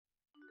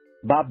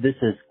Bob, this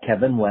is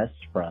Kevin West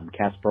from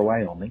Casper,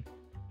 Wyoming.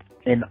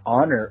 In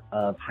honor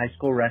of high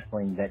school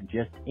wrestling that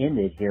just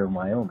ended here in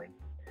Wyoming,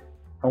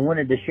 I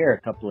wanted to share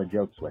a couple of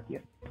jokes with you.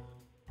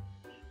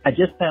 I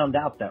just found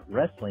out that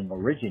wrestling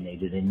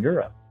originated in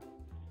Europe.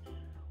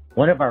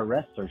 One of our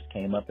wrestlers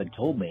came up and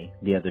told me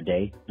the other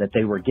day that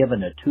they were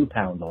given a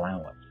 2-pound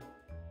allowance.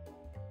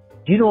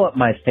 Do you know what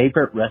my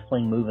favorite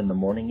wrestling move in the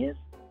morning is?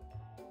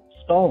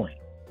 Stalling.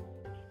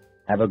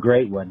 Have a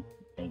great one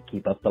and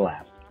keep up the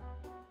laughs.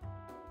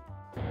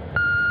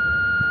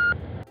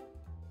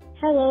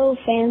 Hello,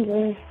 fans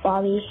of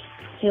Bobby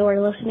who are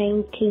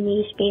listening to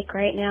me speak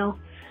right now.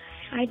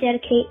 I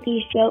dedicate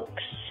these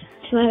jokes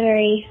to my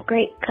very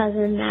great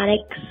cousin,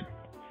 Maddox.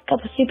 A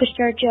couple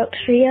superstar jokes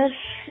for you.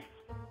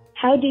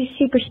 How do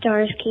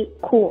superstars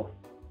keep cool?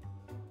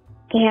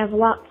 They have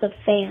lots of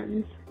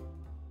fans.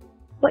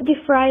 What do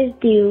fries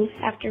do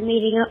after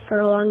meeting up for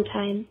a long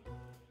time?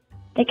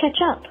 They catch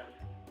up.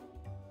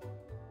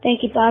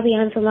 Thank you, Bobby.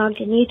 I'm from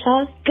Ogden,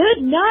 Utah.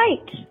 Good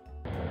night!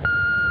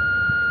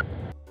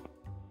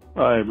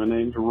 Hi, my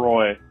name's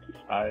Roy.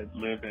 I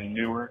live in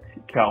Newark,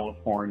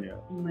 California.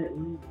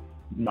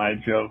 My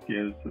joke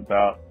is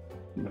about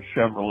the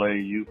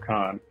Chevrolet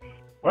Yukon.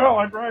 Well,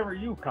 I drive a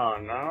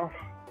Yukon now.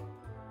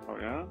 Oh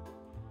yeah?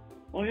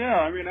 Well, yeah.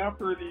 I mean,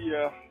 after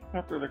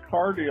the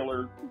car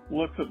dealer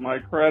looks at my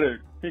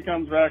credit, he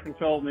comes back and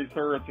tells me,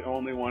 "Sir, it's the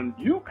only one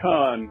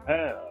Yukon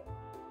has."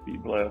 Be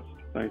blessed.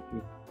 Thank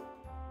you.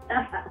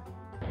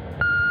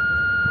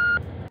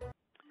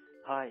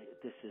 Hi,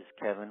 this is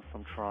Kevin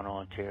from Toronto,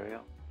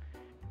 Ontario.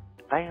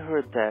 I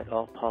heard that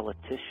all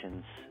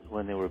politicians,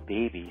 when they were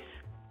babies,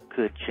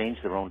 could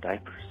change their own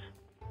diapers.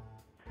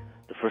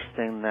 The first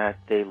thing that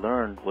they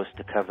learned was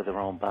to cover their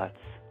own butts.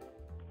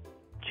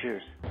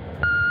 Cheers.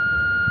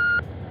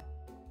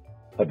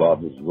 Hi,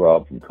 Bob. This is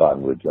Rob from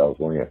Cottonwood,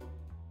 California.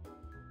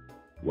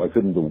 Why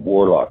couldn't the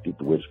warlock get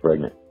the witch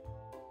pregnant?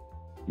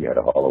 He had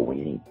a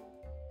Halloween.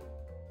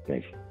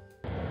 Thanks.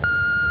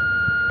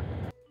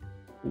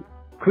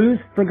 Cruz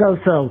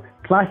Fregoso,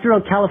 Placer,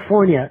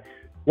 California.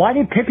 Why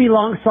did Pippi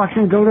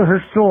Longstocking go to her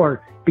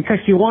store? Because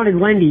she wanted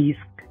Wendy's.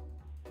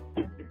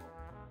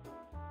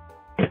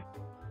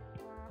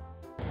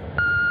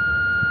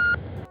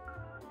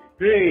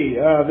 Hey,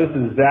 this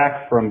is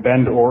Zach from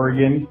Bend,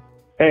 Oregon.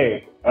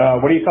 Hey,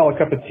 what do you call a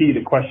cup of tea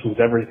that questions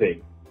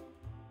everything?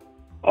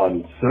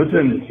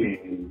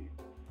 Uncertainty.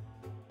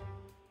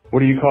 What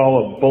do you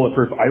call a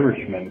bulletproof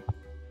Irishman?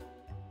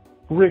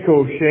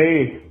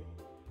 Ricochet.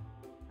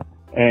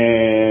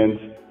 And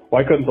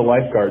why couldn't the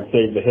lifeguard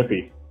save the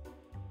hippie?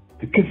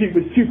 Because he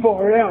was too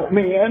far out,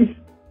 man.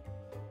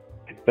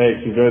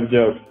 Thanks, enjoy the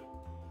joke.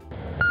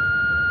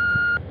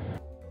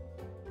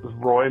 This is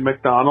Roy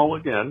McDonald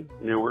again,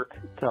 Newark,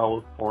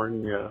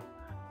 California.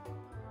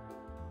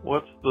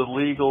 What's the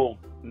legal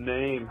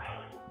name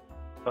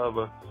of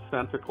a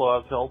Santa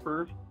Claus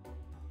helper?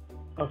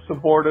 A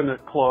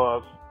subordinate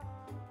clause.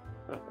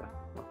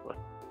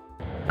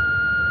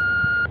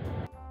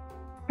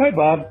 Hi,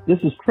 Bob. This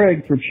is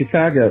Craig from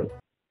Chicago.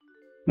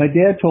 My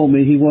dad told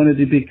me he wanted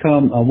to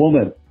become a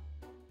woman.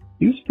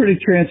 He was pretty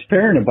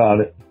transparent about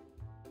it.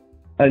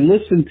 I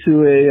listened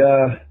to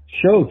a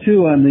show,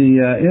 too, on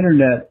the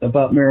internet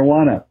about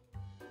marijuana.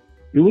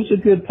 It was a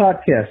good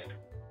podcast.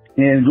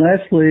 And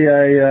lastly,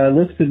 I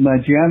listed my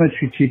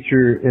geometry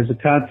teacher as a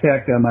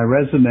contact on my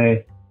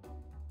resume,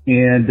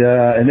 and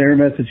an error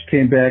message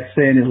came back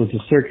saying it was a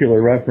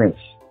circular reference.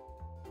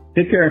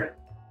 Take care.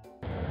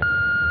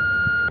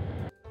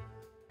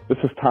 This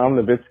is Tom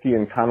Nowitzki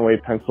in Conway,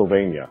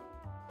 Pennsylvania.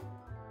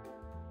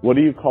 What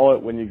do you call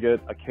it when you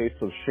get a case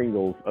of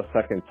shingles a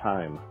second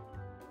time?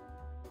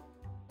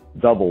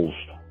 Doubles.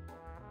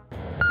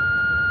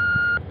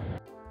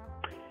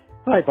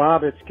 Hi,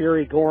 Bob. It's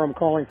Gary Gorham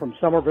calling from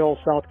Somerville,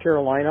 South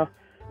Carolina.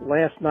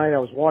 Last night I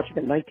was watching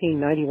a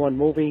 1991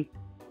 movie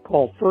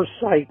called First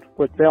Sight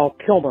with Val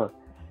Kilmer.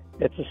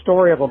 It's a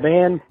story of a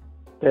man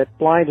that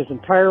blind his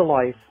entire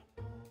life,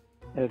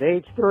 and at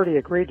age 30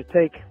 agreed to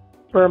take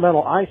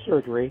experimental eye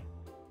surgery,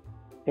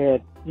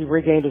 and he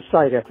regained his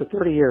sight after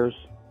 30 years.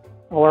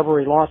 However,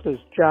 he lost his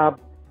job,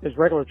 his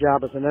regular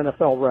job as an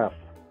NFL ref.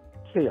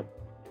 See ya.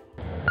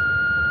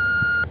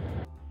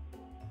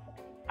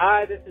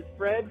 Hi, this is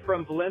Fred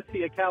from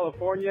Valencia,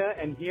 California,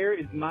 and here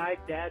is my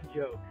dad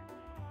joke.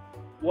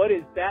 What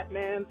is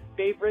Batman's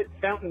favorite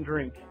fountain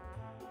drink?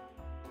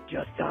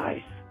 Just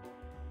ice.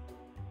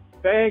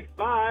 Thanks,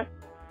 bye.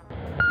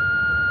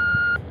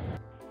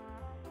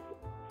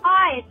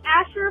 Hi, it's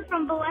Asher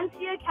from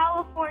Valencia,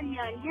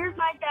 California, and here's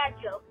my dad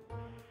joke.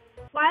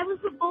 Why was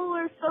the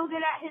bowler so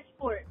good at his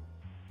sport?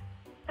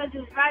 Because it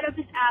was right up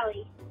his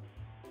alley.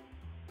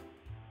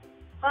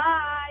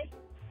 Bye.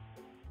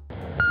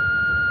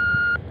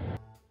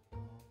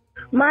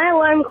 My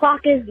alarm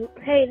clock is,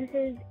 hey, this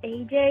is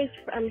AJ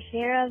from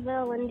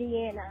Cherville,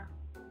 Indiana.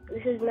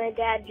 This is my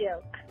dad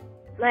joke.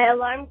 My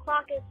alarm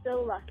clock is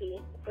so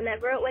lucky.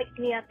 Whenever it wakes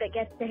me up, it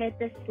gets to hit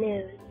the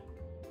snooze.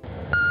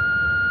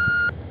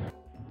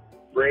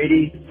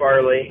 Brady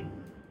Farley,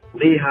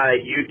 Lehigh,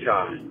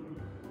 Utah.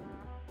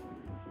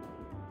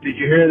 Did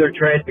you hear they're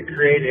trying to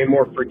create a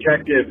more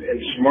protective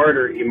and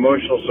smarter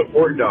emotional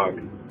support dog?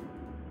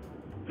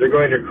 They're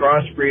going to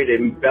crossbreed a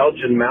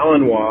Belgian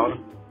Malinois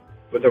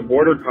with a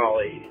Border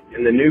Collie,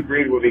 and the new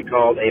breed will be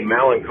called a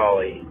Malin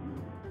Collie.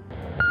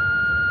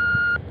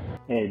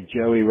 Hey,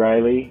 Joey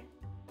Riley,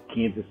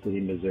 Kansas City,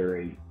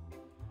 Missouri.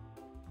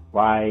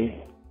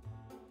 Why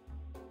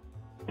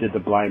did the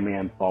blind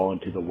man fall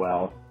into the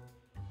well?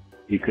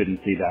 He couldn't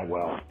see that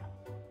well.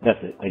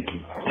 That's it. Thank you.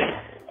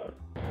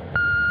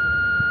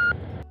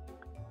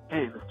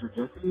 Hey, Mr.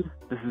 Jesse.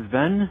 This is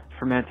Ben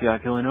from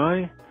Antioch,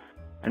 Illinois.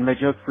 And my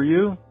joke for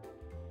you?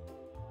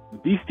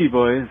 Beastie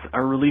Boys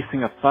are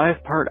releasing a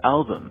 5-part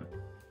album.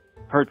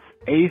 Parts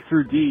A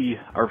through D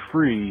are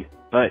free,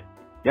 but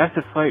you have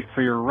to fight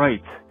for your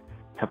right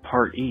to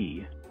Part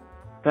E.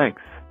 Thanks.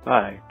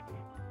 Bye.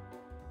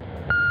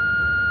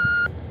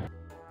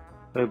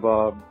 Hey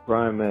Bob,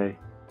 Brian May,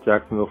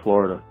 Jacksonville,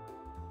 Florida.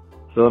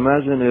 So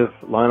imagine if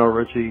Lionel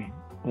Richie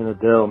and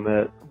Adele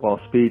met while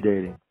speed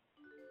dating.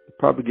 It'd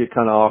probably get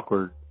kind of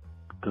awkward,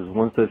 because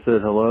once they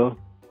said hello,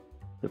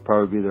 they'd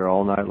probably be there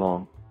all night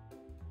long.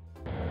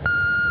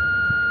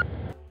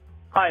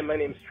 Hi, my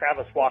name's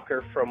Travis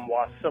Walker from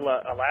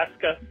Wasilla,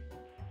 Alaska.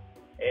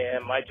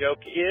 And my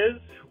joke is,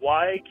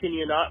 why can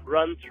you not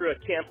run through a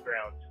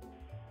campground?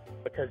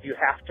 Because you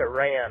have to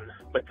ran,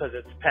 because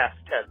it's past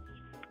tense.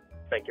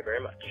 Thank you very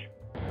much.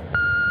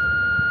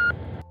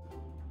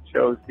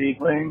 Joe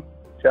Siegling,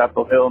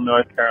 Chapel Hill,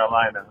 North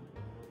Carolina.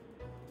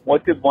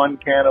 What did one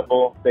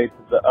cannibal say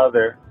to the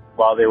other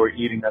while they were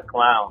eating a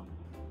clown?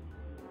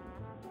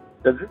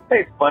 Does this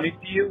taste funny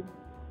to you?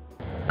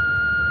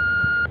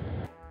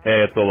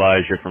 Hey, it's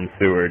Elijah from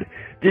Seward.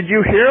 Did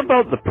you hear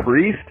about the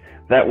priest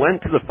that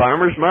went to the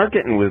farmer's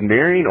market and was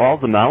marrying all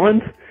the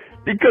melons?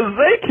 Because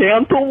they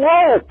can't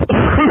elope!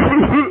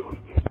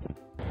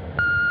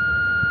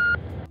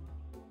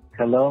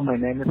 Hello, my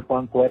name is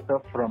Juan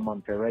Cueto from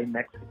Monterrey,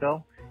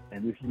 Mexico,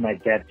 and this is my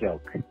dad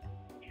joke.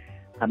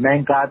 A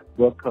man got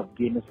book of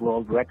Guinness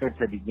World Records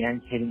and began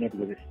hitting it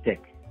with a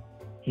stick.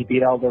 He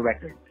beat all the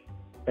records.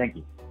 Thank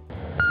you.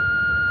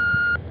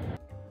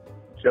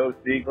 Joe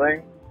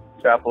Siegling,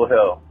 Chapel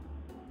Hill.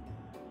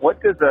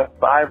 What does a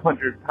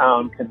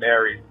 500-pound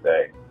canary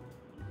say?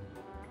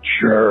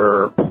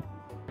 Chirp.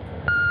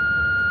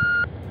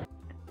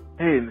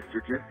 Hey,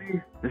 Mr.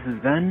 Jesse. This is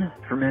Ben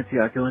from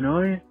Antioch,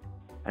 Illinois.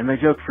 And my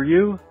joke for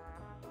you?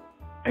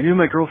 I knew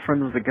my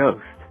girlfriend was a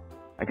ghost.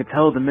 I could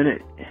tell the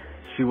minute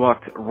she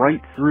walked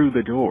right through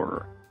the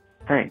door.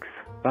 Thanks.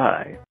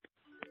 Bye.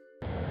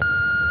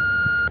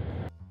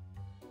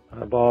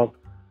 Hi, Bob.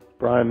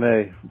 Brian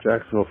May from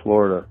Jacksonville,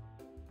 Florida.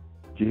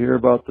 Did you hear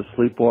about the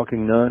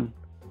sleepwalking nun?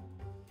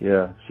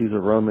 Yeah, she's a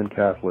Roman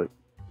Catholic.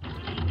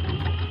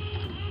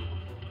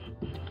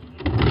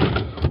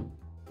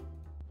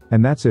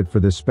 And that's it for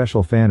this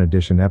special fan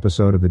edition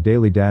episode of the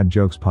Daily Dad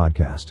Jokes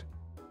podcast.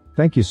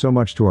 Thank you so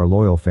much to our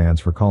loyal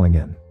fans for calling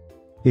in.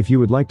 If you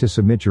would like to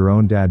submit your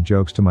own dad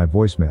jokes to my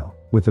voicemail,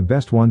 with the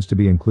best ones to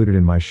be included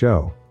in my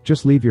show,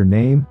 just leave your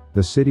name,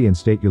 the city and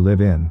state you live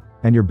in,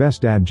 and your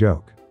best dad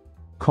joke.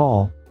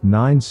 Call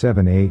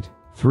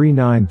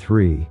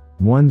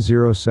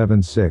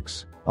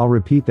 978-393-1076. I'll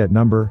repeat that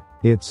number,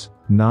 it's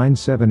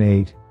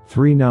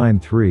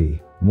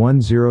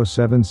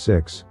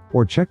 978-393-1076,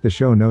 or check the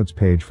show notes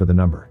page for the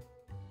number.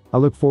 I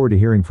look forward to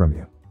hearing from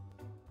you.